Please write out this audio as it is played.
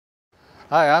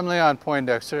Hi, I'm Leon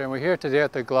Poindexter, and we're here today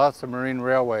at the Gloucester Marine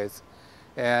Railways.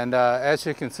 And as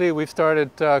you can see, we've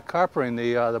started coppering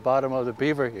the bottom of the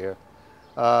Beaver here.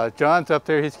 John's up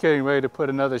there, he's getting ready to put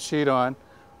another sheet on.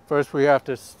 First we have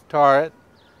to tar it,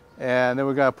 and then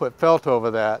we're going to put felt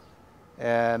over that.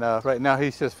 And right now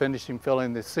he's just finishing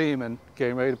filling the seam and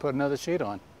getting ready to put another sheet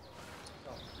on.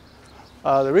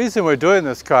 The reason we're doing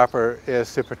this copper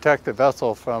is to protect the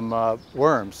vessel from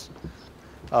worms.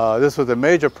 This was a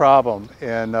major problem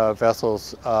in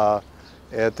vessels. The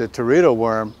teredo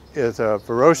worm is a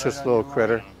ferocious little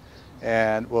critter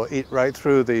and will eat right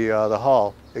through the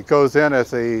hull. It goes in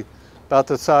as about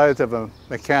the size of a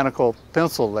mechanical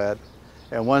pencil lead,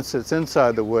 and once it's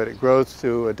inside the wood, it grows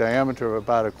to a diameter of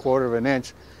about 1/4 of an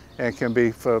inch and can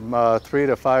be from 3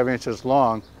 to 5 inches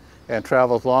long and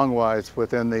travels longwise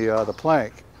within the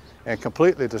plank and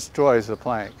completely destroys the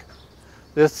plank.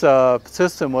 This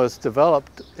system was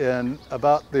developed in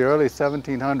about the early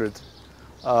 1700s.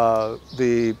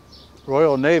 The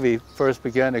Royal Navy first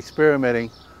began experimenting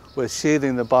with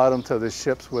sheathing the bottoms of the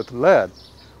ships with lead,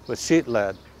 with sheet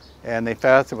lead, and they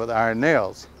fastened with iron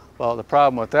nails. Well, the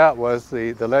problem with that was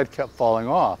the lead kept falling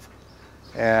off,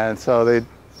 and so they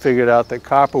figured out that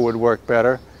copper would work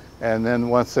better, and then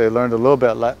once they learned a little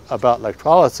bit about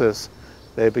electrolysis,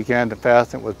 they began to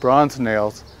fasten it with bronze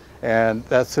nails, and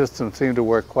that system seemed to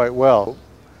work quite well.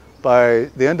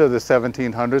 By the end of the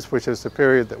 1700s, which is the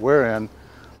period that we're in,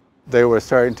 they were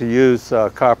starting to use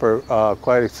copper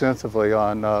quite extensively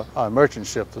on merchant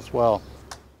ships as well.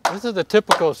 This is the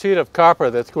typical sheet of copper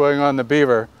that's going on the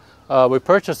Beaver. We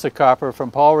purchased the copper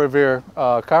from Paul Revere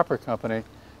Copper Company,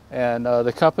 and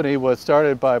the company was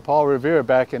started by Paul Revere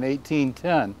back in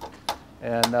 1810,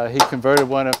 and he converted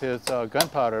one of his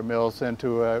gunpowder mills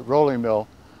into a rolling mill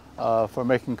for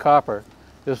making copper.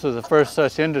 This was the first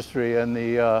such industry in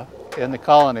the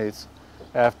colonies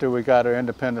after we got our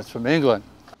independence from England.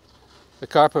 The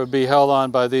copper would be held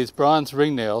on by these bronze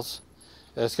ring nails.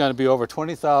 There's going to be over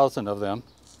 20,000 of them.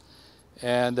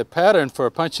 And the pattern for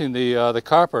punching the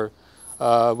copper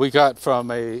we got from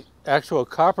an actual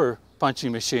copper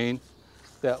punching machine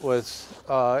that was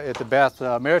at the Bath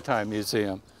Maritime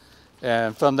Museum.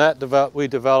 And from that we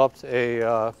developed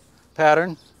a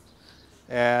pattern.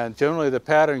 And generally the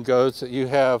pattern goes that you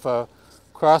have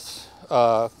cross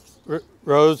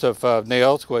rows of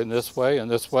nails going this way and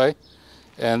this way,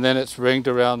 and then it's ringed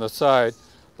around the side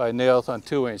by nails on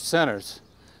 2-inch centers.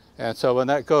 And so when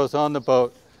that goes on the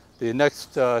boat, the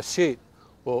next sheet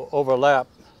will overlap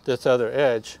this other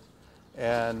edge,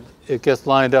 and it gets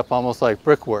lined up almost like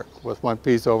brickwork with one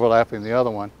piece overlapping the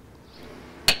other one.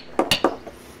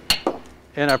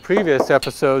 In our previous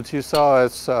episodes, you saw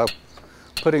us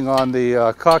putting on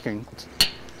the caulking,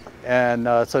 and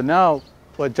so now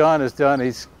what John has done,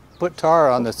 he's put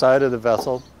tar on the side of the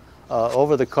vessel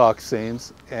over the caulk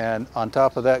seams, and on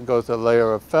top of that goes a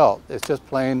layer of felt. It's just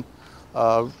plain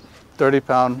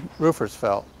 30-pound roofer's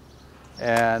felt,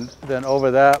 and then over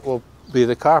that will be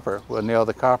the copper. We'll nail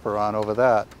the copper on over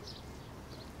that,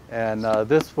 and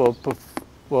this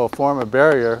will form a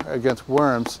barrier against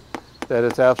worms that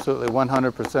is absolutely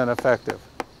 100% effective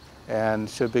and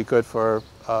should be good for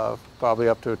probably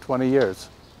up to 20 years.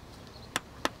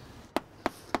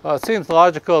 It seems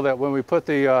logical that when we put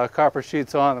the copper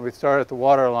sheets on, that we start at the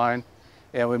water line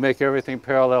and we make everything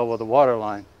parallel with the water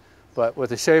line. But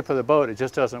with the shape of the boat, it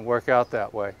just doesn't work out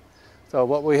that way. So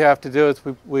what we have to do is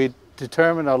we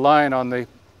determine a line on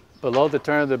below the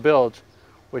turn of the bilge,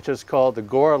 which is called the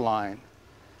gore line.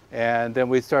 And then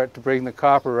we start to bring the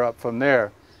copper up from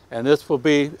there. And this will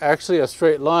be actually a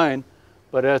straight line,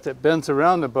 but as it bends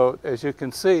around the boat, as you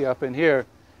can see up in here,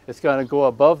 it's going to go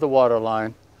above the water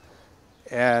line.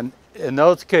 And in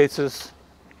those cases,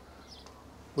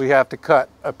 we have to cut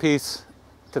a piece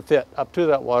to fit up to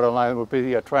that water line. It would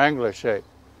be a triangular shape.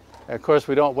 And of course,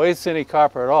 we don't waste any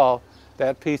copper at all.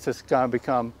 That piece is going to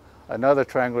become another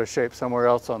triangular shape somewhere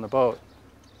else on the boat.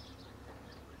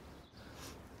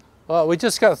 Well, we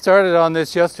just got started on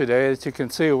this yesterday. As you can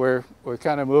see, we're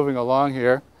kind of moving along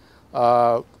here.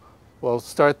 We'll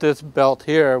start this belt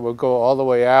here, we'll go all the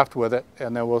way aft with it,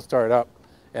 and then we'll start up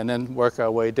and then work our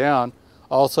way down,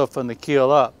 also from the keel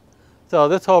up. So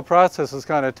this whole process is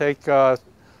going to take a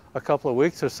couple of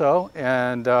weeks or so,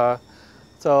 and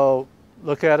so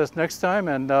look at us next time,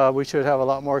 and we should have a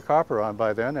lot more copper on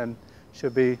by then, and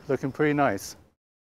should be looking pretty nice.